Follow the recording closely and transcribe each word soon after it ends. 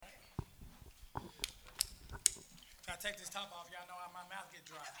take this top off, y'all know how my mouth get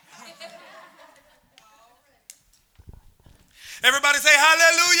dry. Everybody say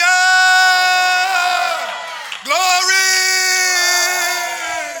hallelujah! Glory!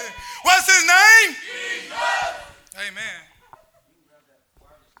 What's his name? Jesus. Amen.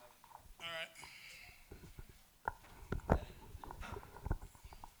 All right.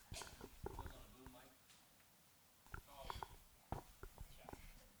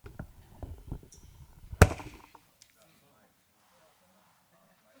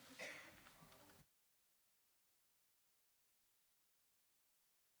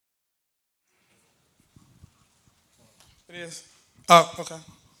 It is. Oh, okay.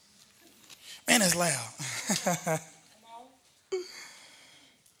 Man, it's loud.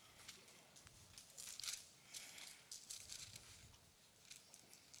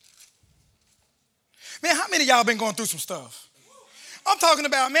 Man, how many of y'all been going through some stuff? I'm talking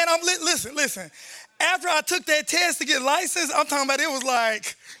about, man, listen. After I took that test to get licensed, I'm talking about it was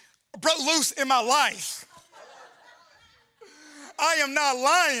like broke loose in my life. I am not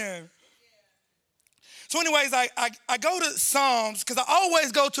lying. So anyways, I go to Psalms because I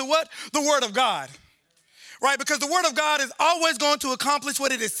always go to what? The Word of God. Right? Because the Word of God is always going to accomplish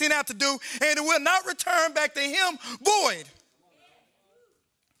what it is sent out to do, and it will not return back to him void.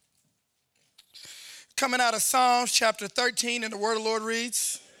 Coming out of Psalms chapter 13, and the Word of the Lord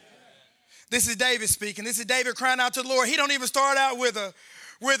reads. This is David speaking. This is David crying out to the Lord. He don't even start out with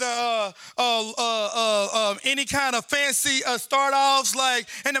any kind of fancy start offs like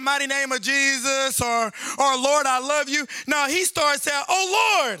in the mighty name of Jesus or Lord, I love you. No, he starts out,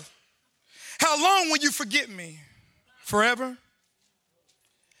 oh Lord, how long will you forget me? Forever?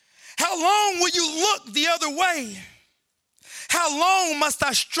 How long will you look the other way? How long must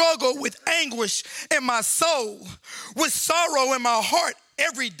I struggle with anguish in my soul, with sorrow in my heart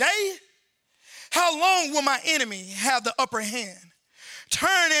every day? How long will my enemy have the upper hand?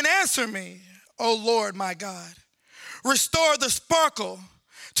 Turn and answer me, O Lord my God. Restore the sparkle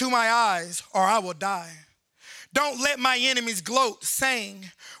to my eyes, or I will die. Don't let my enemies gloat, saying,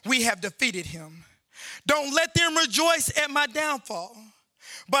 we have defeated him. Don't let them rejoice at my downfall.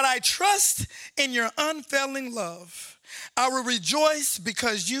 But I trust in your unfailing love. I will rejoice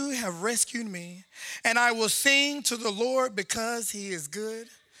because you have rescued me, and I will sing to the Lord because he is good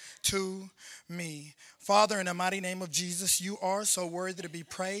to me. Father, in the mighty name of Jesus, you are so worthy to be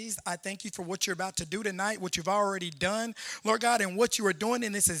praised. I thank you for what you're about to do tonight, what you've already done, Lord God, and what you are doing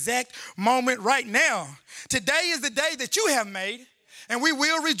in this exact moment right now. Today is the day that you have made, and we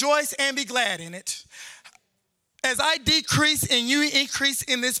will rejoice and be glad in it. As I decrease and you increase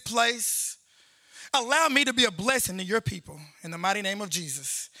in this place, allow me to be a blessing to your people. In the mighty name of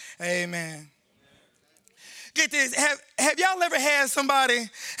Jesus, amen. Get this, have y'all ever had somebody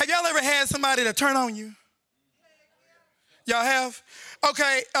to turn on you? Y'all have?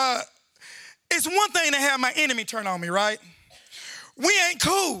 Okay, it's one thing to have my enemy turn on me, right? We ain't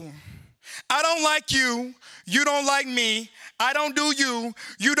cool. I don't like you, you don't like me, I don't do you,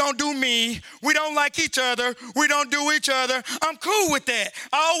 you don't do me, we don't like each other, we don't do each other. I'm cool with that.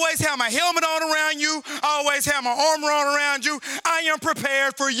 I always have my helmet on around you, I always have my armor on around you. I am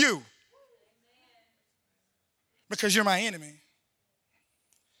prepared for you. Because you're my enemy.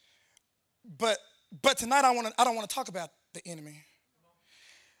 But tonight I don't want to talk about the enemy.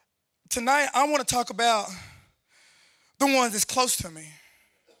 Tonight I want to talk about the ones that's close to me.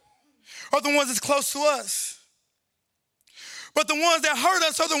 Or the ones that's close to us. But the ones that hurt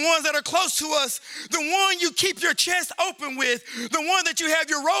us are the ones that are close to us. The one you keep your chest open with. The one that you have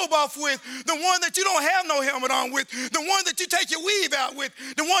your robe off with. The one that you don't have no helmet on with. The one that you take your weave out with.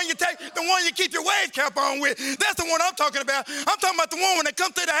 The one you keep your wave cap on with. That's the one I'm talking about. I'm talking about the one when they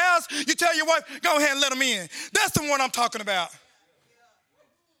come through the house, you tell your wife, go ahead and let them in. That's the one I'm talking about.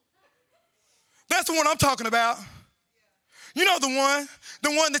 That's the one I'm talking about. You know the one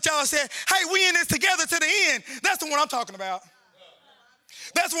that y'all said, hey, we in this together to the end. That's the one I'm talking about.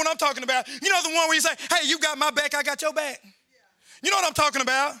 That's what I'm talking about. You know the one where you say, hey, you got my back, I got your back. You know what I'm talking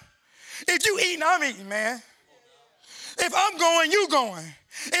about? If you eating, I'm eating, man. If I'm going, you going.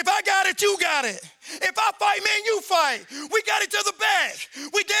 If I got it, you got it. If I fight, man, you fight. We got each other back.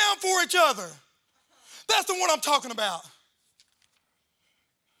 We down for each other. That's the one I'm talking about.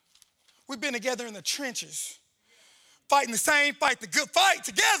 We've been together in the trenches, fighting the same fight, the good fight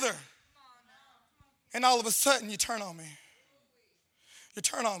together. And all of a sudden, you turn on me. You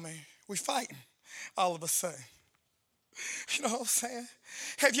turn on me. We fighting all of a sudden. You know what I'm saying?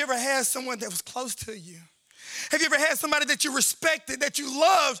 Have you ever had someone that was close to you? Have you ever had somebody that you respected, that you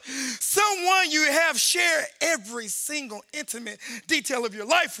loved? Someone you have shared every single intimate detail of your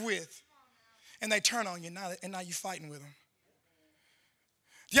life with. and they turn on you now, and now you're fighting with them.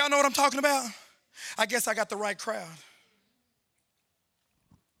 Do y'all know what I'm talking about? I guess I got the right crowd.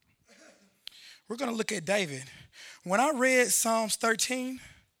 We're going to look at David. When I read Psalms 13,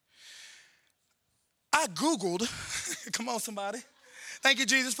 I Googled, come on somebody. Thank you,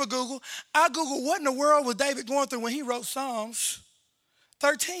 Jesus, for Google. I Googled what in the world was David going through when he wrote Psalms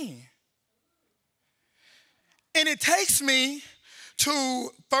 13. And it takes me to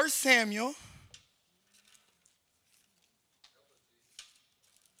 1 Samuel.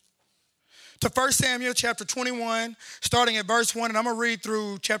 To 1 Samuel chapter 21, starting at verse 1, and I'm going to read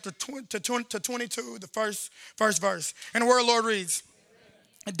through chapter 20 to 22, the first verse. And the word of the Lord reads,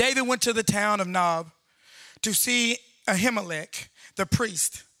 David went to the town of Nob to see Ahimelech, the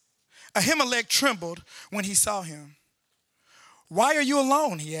priest. Ahimelech trembled when he saw him. Why are you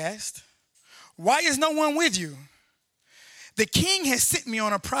alone? He asked. Why is no one with you? The king has sent me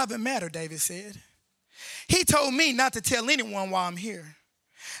on a private matter, David said. He told me not to tell anyone why I'm here.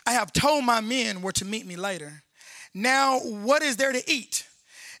 I have told my men where to meet me later. Now, what is there to eat?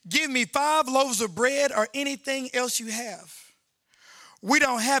 Give me 5 loaves of bread or anything else you have. We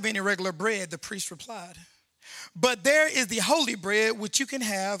don't have any regular bread, the priest replied. But there is the holy bread which you can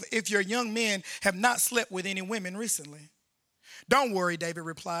have if your young men have not slept with any women recently. Don't worry, David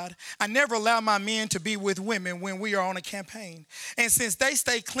replied. I never allow my men to be with women when we are on a campaign. And since they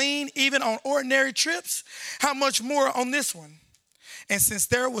stay clean even on ordinary trips, how much more on this one? And since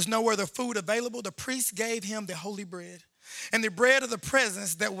there was no other food available, the priest gave him the holy bread and the bread of the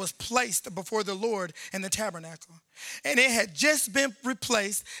presence that was placed before the Lord in the tabernacle. And it had just been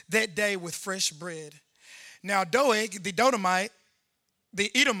replaced that day with fresh bread. Now Doeg, the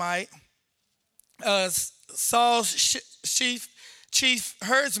Edomite, Saul's chief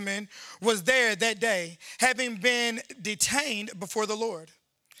herdsman, was there that day, having been detained before the Lord.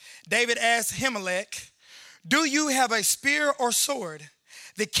 David asked Ahimelech, do you have a spear or sword?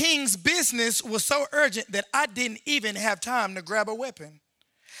 The king's business was so urgent that I didn't even have time to grab a weapon.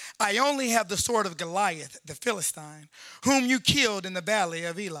 I only have the sword of Goliath, the Philistine, whom you killed in the valley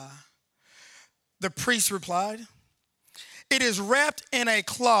of Elah. The priest replied, it is wrapped in a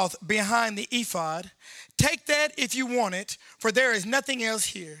cloth behind the ephod. Take that if you want it, for there is nothing else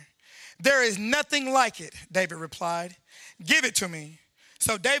here. There is nothing like it, David replied. Give it to me.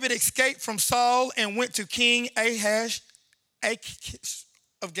 So David escaped from Saul and went to King Achish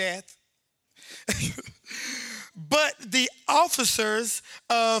of Gath. But the officers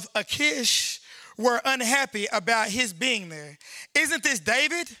of Achish were unhappy about his being there. Isn't this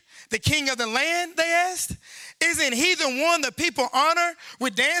David, the king of the land, they asked? Isn't he the one the people honor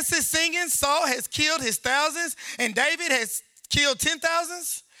with dances, singing? Saul has killed his thousands and David has killed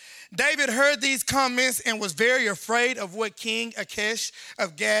 10,000s. David heard these comments and was very afraid of what King Achish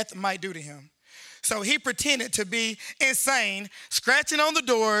of Gath might do to him. So he pretended to be insane, scratching on the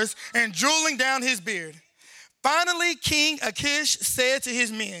doors and drooling down his beard. Finally, King Achish said to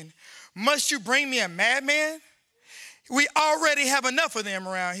his men, must you bring me a madman? We already have enough of them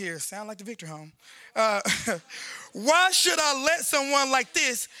around here. Sound like the Victor home. Why should I let someone like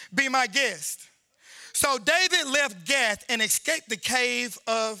this be my guest? So David left Gath and escaped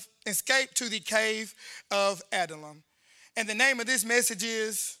to the cave of Adullam. And the name of this message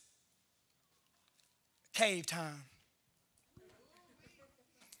is Cave Time.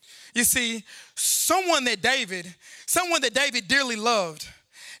 You see, someone that David dearly loved.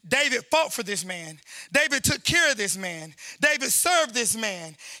 David fought for this man. David took care of this man. David served this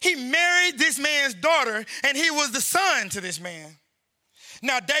man. He married this man's daughter, and he was the son to this man.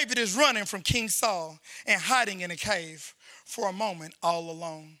 Now David is running from King Saul and hiding in a cave for a moment all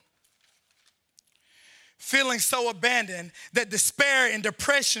alone. Feeling so abandoned that despair and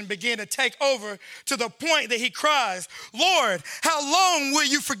depression begin to take over to the point that he cries, Lord, how long will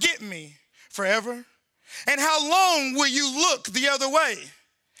you forget me? Forever? And how long will you look the other way?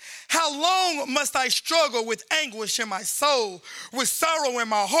 How long must I struggle with anguish in my soul, with sorrow in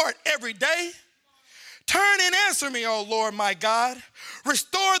my heart every day? Turn and answer me, O Lord, my God.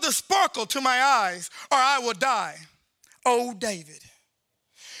 Restore the sparkle to my eyes, or I will die. O David.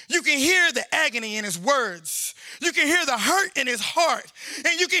 You can hear the agony in his words. You can hear the hurt in his heart.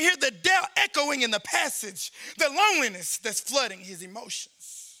 And you can hear the doubt echoing in the passage, the loneliness that's flooding his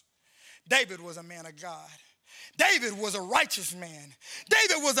emotions. David was a man of God. David was a righteous man.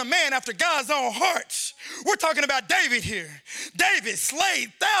 David was a man after God's own heart. We're talking about David here. David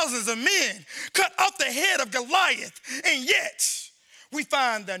slayed thousands of men, cut off the head of Goliath, and yet we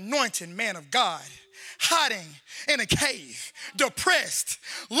find the anointed man of God hiding in a cave, depressed,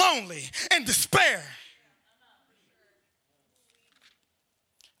 lonely, and despair.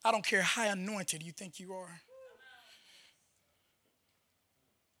 I don't care how anointed you think you are.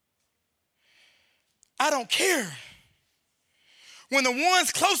 I don't care. When the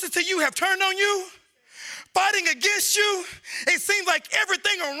ones closest to you have turned on you, fighting against you, it seems like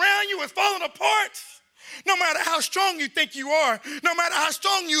everything around you is falling apart. No matter how strong you think you are, no matter how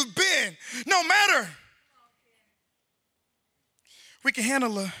strong you've been, no matter. We can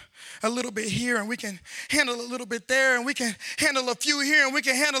handle a little bit here, and we can handle a little bit there, and we can handle a few here, and we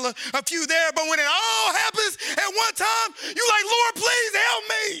can handle a few there. But when it all happens at one time, you're like, Lord, please help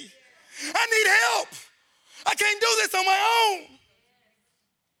me. I need help. I can't do this on my own.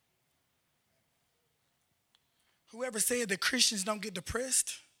 Whoever said that Christians don't get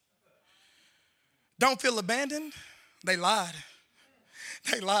depressed, don't feel abandoned, they lied.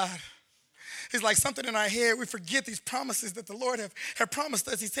 They lied. It's like something in our head. We forget these promises that the Lord have promised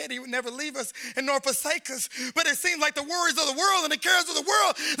us. He said he would never leave us and nor forsake us. But it seems like the worries of the world and the cares of the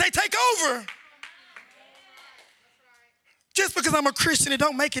world, they take over. Just because I'm a Christian, it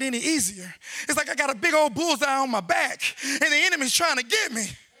don't make it any easier. It's like I got a big old bullseye on my back, and the enemy's trying to get me.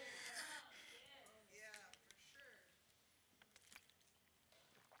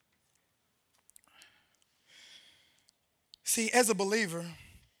 See, as a believer,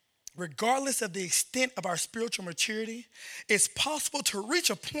 regardless of the extent of our spiritual maturity, it's possible to reach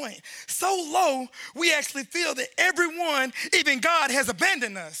a point so low we actually feel that everyone, even God, has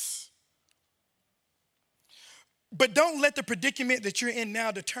abandoned us. But don't let the predicament that you're in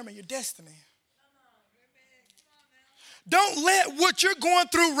now determine your destiny. Don't let what you're going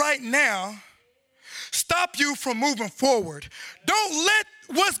through right now stop you from moving forward. Don't let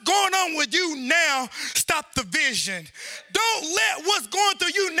what's going on with you now stop the vision. Don't let what's going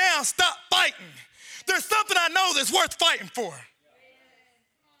through you now stop fighting. There's something I know that's worth fighting for.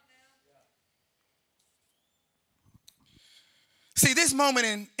 See, this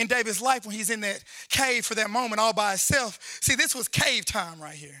moment in David's life when he's in that cave for that moment all by himself, see, this was cave time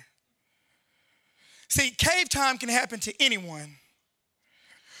right here. See, cave time can happen to anyone.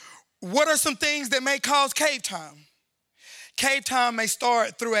 What are some things that may cause cave time? Cave time may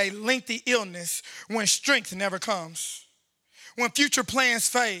start through a lengthy illness when strength never comes, when future plans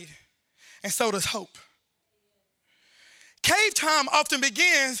fade, and so does hope. Cave time often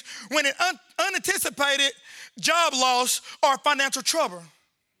begins when an unanticipated job loss or financial trouble.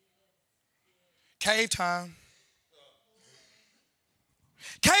 Cave time.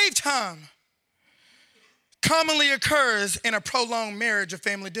 Cave time commonly occurs in a prolonged marriage or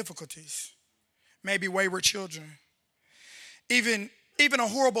family difficulties, maybe wayward children, even a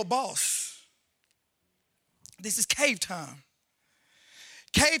horrible boss. This is cave time.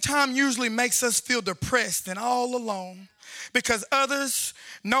 Cave time usually makes us feel depressed and all alone because others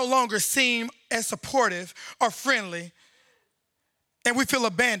no longer seem as supportive or friendly, and we feel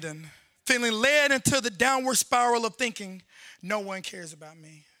abandoned, feeling led into the downward spiral of thinking, no one cares about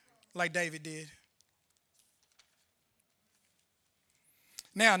me, like David did.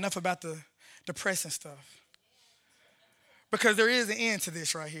 Now, enough about the depressing stuff, because there is an end to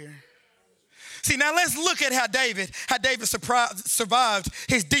this right here. See, now let's look at how David survived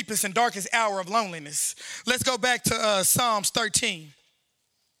his deepest and darkest hour of loneliness. Let's go back to Psalms 13.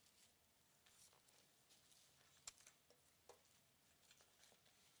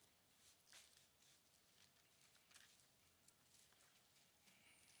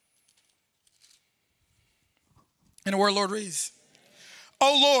 And the word Lord reads,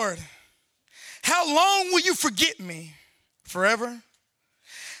 "O Lord, how long will you forget me? Forever?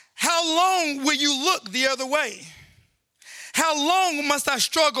 How long will you look the other way? How long must I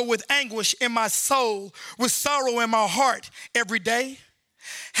struggle with anguish in my soul, with sorrow in my heart every day?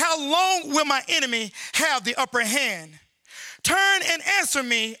 How long will my enemy have the upper hand? Turn and answer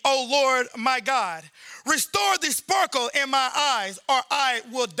me, O Lord, my God. Restore the sparkle in my eyes, or I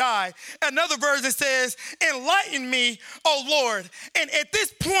will die." Another version says, "Enlighten me, O Lord." And at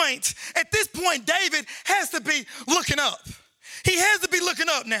this point, David has to be looking up. He has to be looking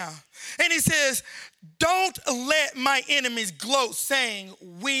up now. And he says, "Don't let my enemies gloat, saying,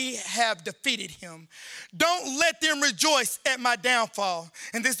 we have defeated him. Don't let them rejoice at my downfall."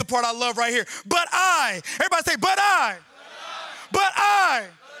 And this is the part I love right here. "But I," everybody say, "But I. But I.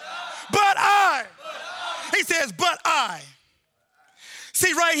 But I." He says, "But I."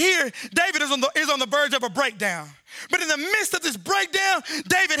 See, right here, David is on the verge of a breakdown. But in the midst of this breakdown,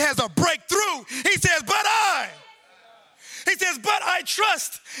 David has a breakthrough. He says, "But I." He says, "But I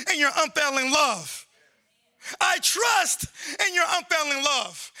trust in your unfailing love." I trust in your unfailing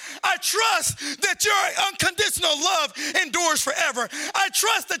love. I trust that your unconditional love endures forever. I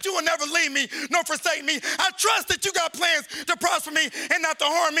trust that you will never leave me nor forsake me. I trust that you got plans to prosper me and not to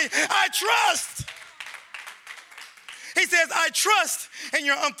harm me. I trust. He says, I trust in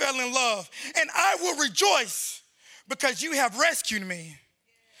your unfailing love, and I will rejoice because you have rescued me.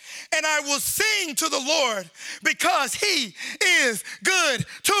 And I will sing to the Lord because he is good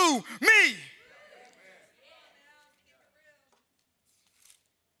to me.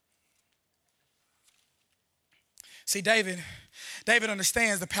 See, David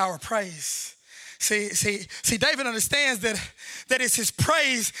understands the power of praise. See, David understands that it's his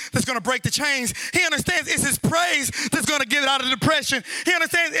praise that's going to break the chains. He understands it's his praise that's going to get it out of depression. He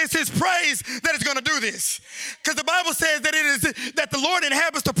understands it's his praise that is going to do this. Because the Bible says that it is that the Lord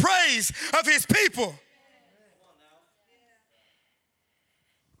inhabits the praise of his people.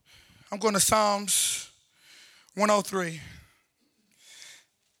 I'm going to Psalms 103.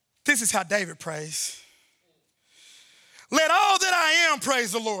 This is how David prays. Let all that I am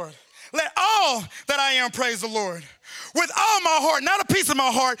praise the Lord. Let all that I am praise the Lord. With all my heart, not a piece of my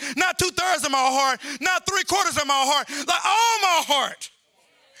heart, not 2/3 of my heart, not 3/4 of my heart, like all my heart.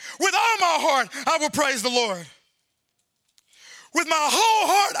 With all my heart, I will praise the Lord. With my whole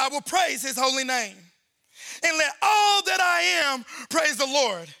heart, I will praise his holy name. And let all that I am praise the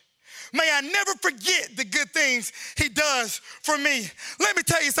Lord. May I never forget the good things he does for me. Let me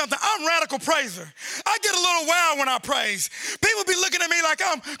tell you something. I'm a radical praiser. I get a little wild when I praise. People be looking at me like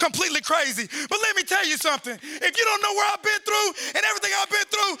I'm completely crazy. But let me tell you something. If you don't know where I've been through and everything I've been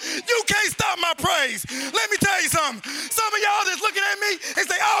through, you can't stop my praise. Let me tell you something. Some of y'all that's looking at me and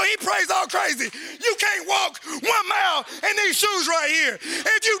say, oh, he prays all crazy. You can't walk 1 mile in these shoes right here.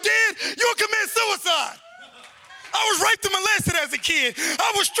 If you did, you'll commit suicide. I was raped and molested as a kid.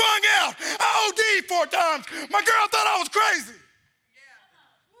 I was strung out. I OD'd 4 times. My girl thought I was crazy.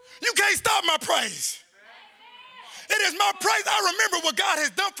 You can't stop my praise. It is my praise. I remember what God has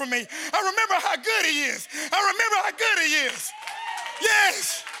done for me. I remember how good he is. I remember how good he is.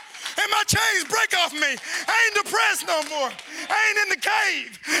 Yes. And my chains break off me. I ain't depressed no more. I ain't in the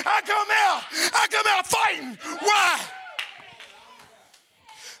cave. I come out fighting. Why?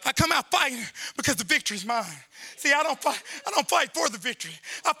 I come out fighting because the victory's mine. See, I don't fight for the victory.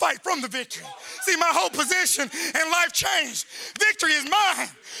 I fight from the victory. See, my whole position in life changed. Victory is mine.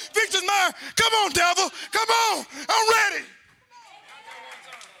 Victory's mine. Come on, devil. Come on. I'm ready.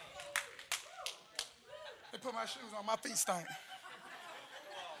 They put my shoes on. My feet stink.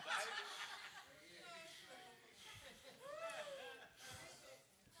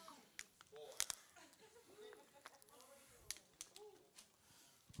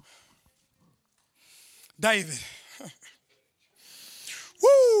 David.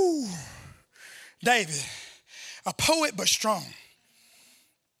 Woo! David, a poet but strong.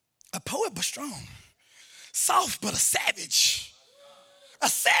 A poet but strong. Soft but a savage. A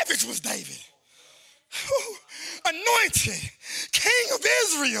savage was David. Woo! Anointed king of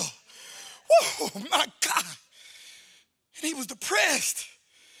Israel. Woo! My God. And he was depressed.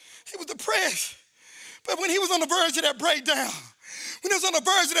 He was depressed. But when he was on the verge of that breakdown, when he was on the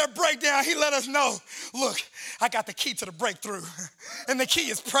verge of that breakdown, he let us know, look, I got the key to the breakthrough. And the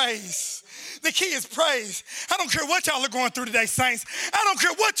key is praise. The key is praise. I don't care what y'all are going through today, saints. I don't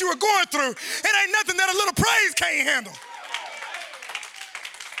care what you are going through. It ain't nothing that a little praise can't handle.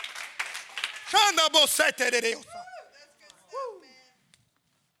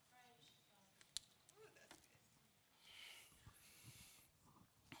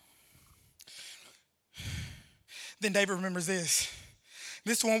 Then David remembers this.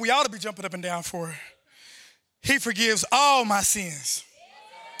 This is the one we ought to be jumping up and down for. He forgives all my sins.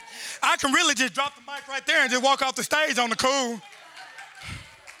 I can really just drop the mic right there and just walk off the stage on the cool.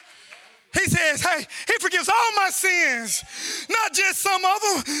 He says, hey, he forgives all my sins. Not just some of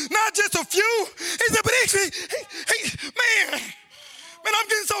them, not just a few. He said, but man, I'm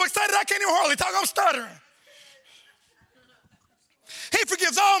getting so excited I can't even hardly talk. I'm stuttering. He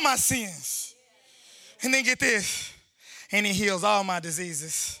forgives all my sins. And then get this. And he heals all my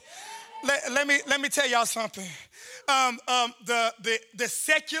diseases. Let me tell y'all something. The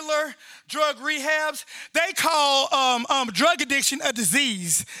secular drug rehabs, they call drug addiction a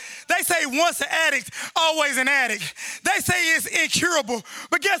disease. They say once an addict, always an addict. They say it's incurable.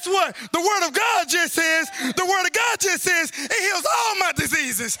 But guess what? The word of God just says, it heals all my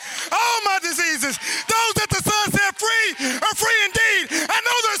diseases. All my diseases. Those that the Son set free are free indeed. I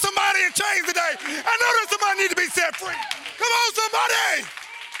know there's somebody in chains today. I know there's somebody need to be set free. Come on, somebody.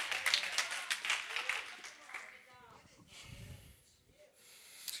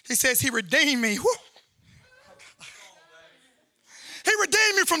 He says he redeemed me. Woo.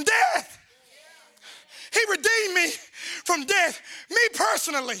 from death. He redeemed me from death. Me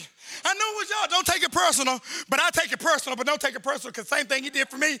personally. I know what y'all don't take it personal, but I take it personal, but don't take it personal because same thing he did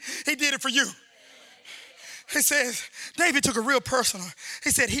for me, he did it for you. He says, David took it real personal. He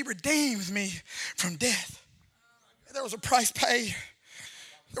said, he redeems me from death. There was a price paid.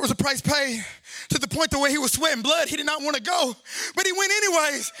 There was a price paid to the point the way he was sweating blood, he did not want to go, but he went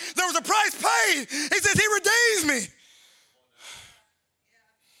anyways. There was a price paid. He says, he redeems me.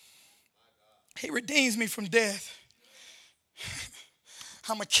 He redeems me from death.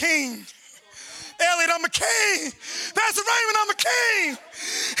 I'm a king. Elliot, I'm a king. Pastor Raymond, I'm a king.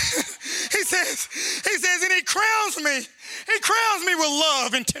 He says, and he crowns me. He crowns me with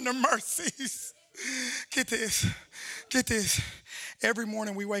love and tender mercies. Get this. Every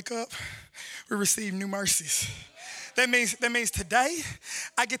morning we wake up, we receive new mercies. That means today,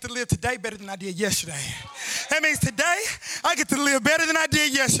 I get to live today better than I did yesterday. That means today, I get to live better than I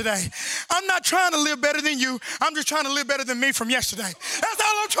did yesterday. I'm not trying to live better than you. I'm just trying to live better than me from yesterday. That's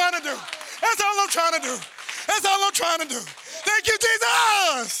all I'm trying to do. That's all I'm trying to do. That's all I'm trying to do. Thank you,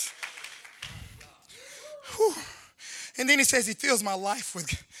 Jesus. Whew. And then he says he fills my life with,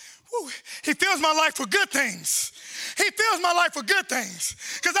 he fills my life with good things. He fills my life with good things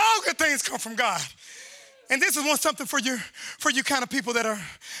because all good things come from God. And this is something for you kind of people that are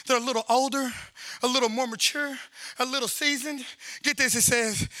a little older, a little more mature, a little seasoned. Get this, it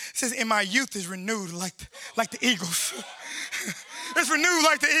says, in my youth is renewed like the eagles. It's renewed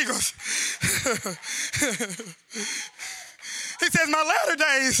like the eagles. He says, my latter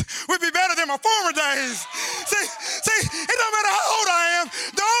days would be better than my former days. See, it don't matter how old I am.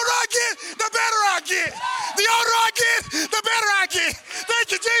 The older I get, the better I get. The older I get, the better I get.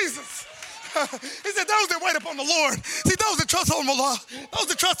 Thank you, Jesus. He said, those that wait upon the Lord. See, those that trust on the Lord, those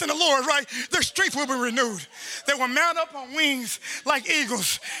that trust in the Lord, right? Their strength will be renewed. They will mount up on wings like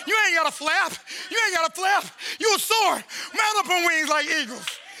eagles. You ain't got to flap. You ain't got to flap. You will soar. Mount up on wings like eagles.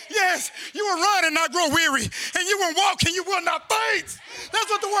 Yes, you will run and not grow weary. And you will walk and you will not faint. That's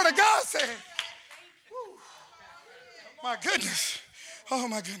what the word of God said. Whew. My goodness. Oh,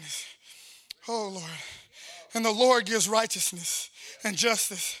 my goodness. Oh, Lord. And the Lord gives righteousness and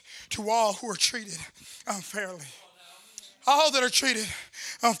justice to all who are treated unfairly. All that are treated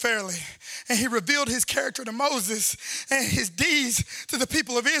unfairly. And he revealed his character to Moses and his deeds to the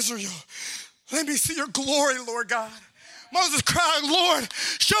people of Israel. Let me see your glory, Lord God. Moses cried, Lord,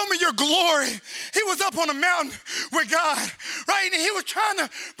 show me your glory. He was up on a mountain with God, right? And he was trying to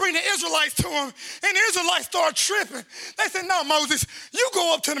bring the Israelites to him. And the Israelites started tripping. They said, no, Moses, you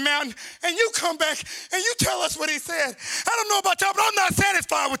go up to the mountain and you come back and you tell us what he said. I don't know about y'all, but I'm not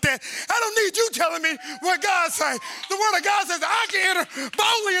satisfied with that. I don't need you telling me what God said. The word of God says I can enter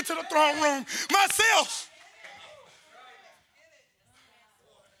boldly into the throne room myself.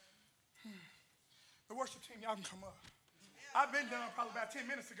 The worship team, y'all can come up. I've been done probably about 10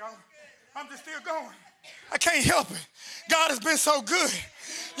 minutes ago. I'm just still going. I can't help it. God has been so good.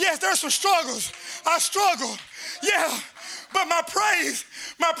 Yes, there's some struggles. I struggle. Yeah, but my praise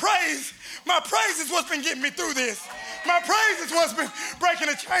is what's been getting me through this. My praise is what's been breaking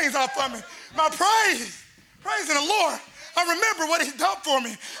the chains off of me. My praising the Lord. I remember what he's done for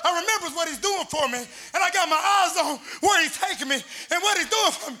me. I remember what he's doing for me. And I got my eyes on where he's taking me and what he's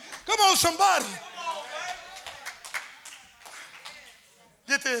doing for me. Come on, somebody.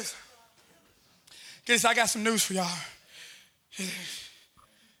 Get this. I got some news for y'all.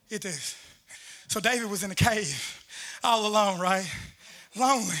 Get this. So David was in the cave all alone, right?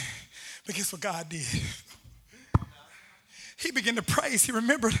 Lonely. But guess what God did? He began to praise. He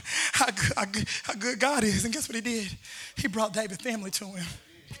remembered how good God is. And guess what he did? He brought David's family to him.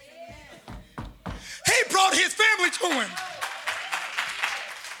 He brought his family to him.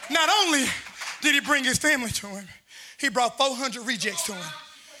 Not only did he bring his family to him, he brought 400 rejects to him.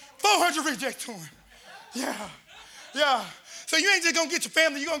 400 rejects to him. Yeah. So you ain't just going to get your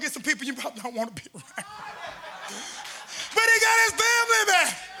family. You're going to get some people you probably don't want to be around. But he got his family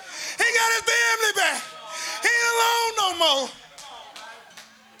back. He got his family back. He ain't alone no more.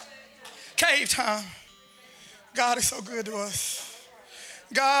 Cave time. God is so good to us.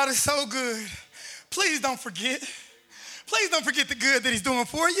 God is so good. Please don't forget. Please don't forget the good that he's doing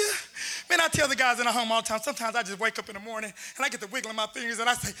for you. Man, I tell the guys in the home all the time, sometimes I just wake up in the morning and I get to wiggling my fingers and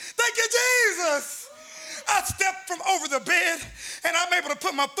I say, thank you, Jesus. I step from over the bed and I'm able to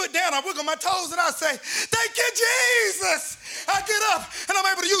put my foot down. I wiggle my toes and I say, thank you, Jesus. I get up and I'm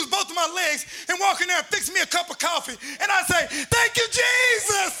able to use both of my legs and walk in there and fix me a cup of coffee. And I say, thank you,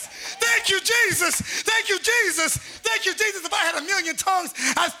 Jesus. Thank you, Jesus. Thank you, Jesus. Thank you, Jesus. If I had 1,000,000 tongues,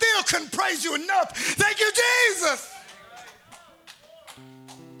 I still couldn't praise you enough. Thank you, Jesus.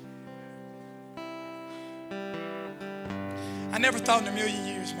 never thought in a million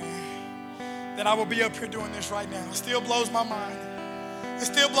years, man, that I would be up here doing this right now. It still blows my mind. It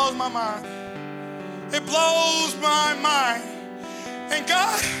still blows my mind. It blows my mind. And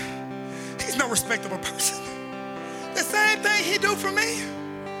God, he's no respectable person. The same thing he do for me,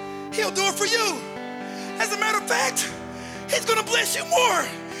 he'll do it for you. As a matter of fact, he's gonna bless you more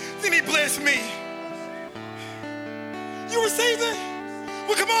than he blessed me. You receive it?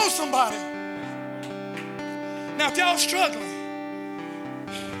 Well, come on, somebody. Now, if y'all struggling,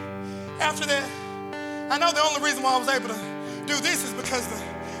 after that, I know the only reason why I was able to do this is because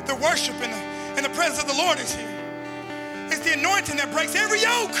the worship and the presence of the Lord is here. It's the anointing that breaks every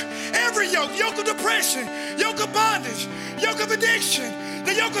yoke, yoke of depression, yoke of bondage, yoke of addiction,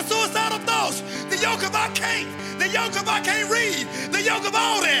 the yoke of suicidal thoughts, the yoke of I can't, the yoke of I can't read, the yoke of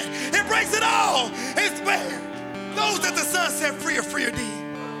all that. It breaks it all. It's bad. Those that the Son set free are free indeed.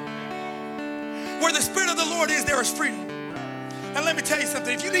 Where the Spirit of the Lord is, there is freedom. And let me tell you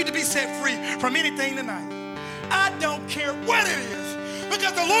something. If you need to be set free from anything tonight, I don't care what it is,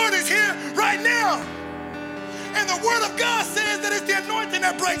 because the Lord is here right now. And the Word of God says that it's the anointing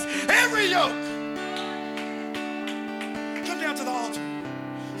that breaks every yoke. Come down to the altar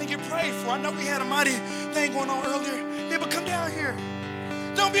and get prayed for. I know we had a mighty thing going on earlier. Yeah, but come down here.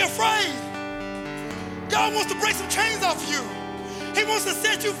 Don't be afraid. God wants to break some chains off you. He wants to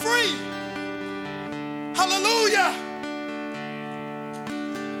set you free. Hallelujah.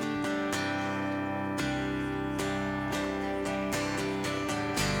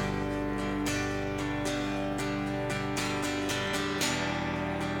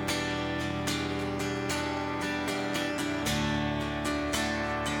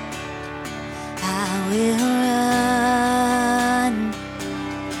 I will run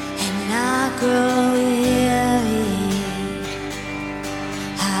and not grow